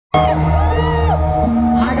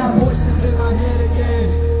I got voices in my head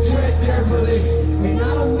again, tread carefully, and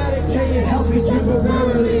I don't medicate, it helps me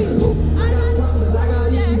temporarily. I got problems, I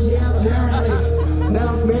got issues, yeah, apparently, that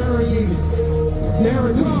I'm burying.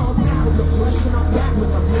 Narrative, I'm back with the question, I'm back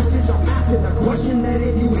with a message, I'm asking the question that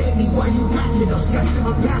if you hate me, why you acting obsessed?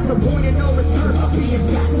 I'm past the point of no return, I'm being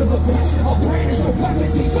passive aggressive, I'll brandish the weapon,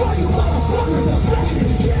 take all you motherfuckers are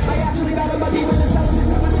blessed. I actually battle my demons and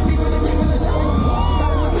challenges, I'm in the deep in the shower.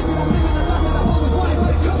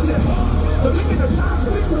 The living the times, the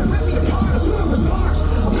reason to rip me apart, I swear it was harsh.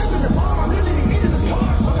 I'm living the bar, I'm living the end of this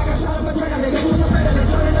heart. Oh, I got shot up a train, I'm making what's a better than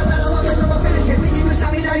turning the metal, I'm making my finish it. Thinking you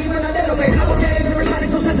stop me, not even a little bit. I will tell you, every time it's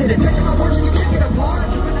so sensitive. Taking my words and you can't get apart.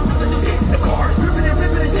 Just get in the car, ripping and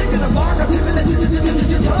ripping and sticking the mark. I'm tipping the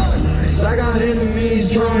tongue. I got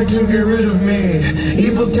enemies trying to get rid of me.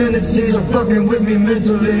 Evil tendencies are fucking with me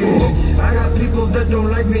mentally. I got people that don't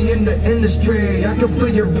like me in the industry. I can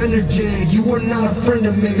feel your energy, you are not a friend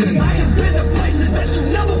of me. Cause I have been to places that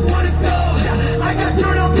you never wanna go. I got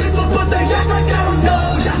dirt on people but they act like I don't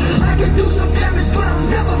know. I can do some damage but I'll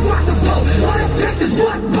never rock the boat. All the pictures,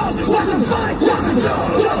 one post, watch them find, watch them go.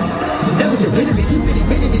 Never get rid of me, too many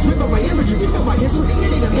enemies. Rip up my imagery, rip up my history.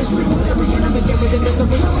 Ending up history, put every enemy in with the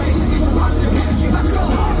misery. Positive energy, let's go.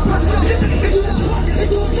 Let's go.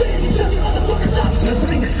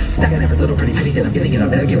 Stacking every little pretty penny that I'm getting it,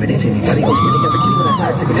 I'm never giving it to anybody else. Really never kidding when I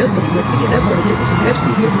time, taking everybody with me, and everybody get this is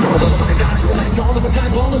FC. Here's no motherfucking gosh, we're like all of my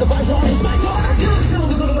time, all of the vibes, all is my God. I'm killing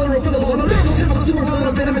syllables on the literal, for the ball, I'm a little typical, super villain,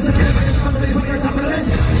 I'm venomous, and I'm ready to put me on top of the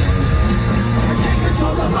list. I can't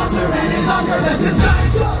control the monster any longer, that's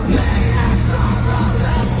inside the man.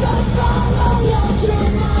 Let us follow your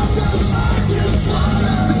dream of the heart you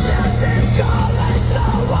swallow. Death and scarlet, so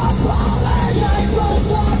appalling. I was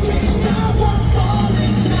walking, now I'm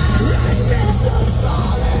falling down. Like missiles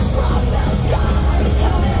falling from the sky.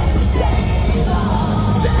 Come and save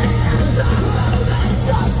us. Let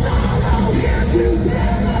us follow here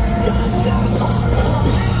today. Your tomorrow.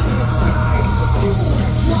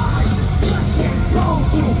 Let's get rolled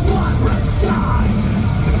to blood-red skies.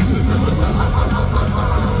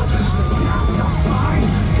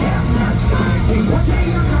 One day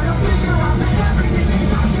you're gonna figure out that everything is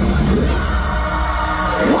not you.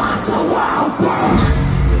 What's a wild bird?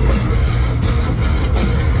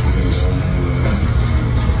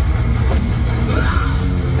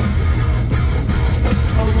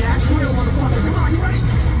 Oh yeah, it's real, motherfucker. Come on, you ready?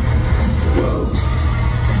 Whoa.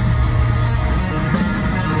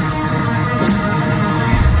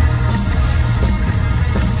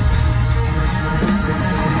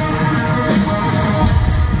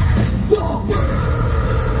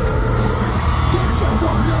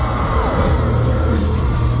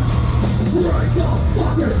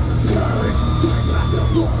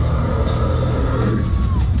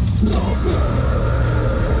 No.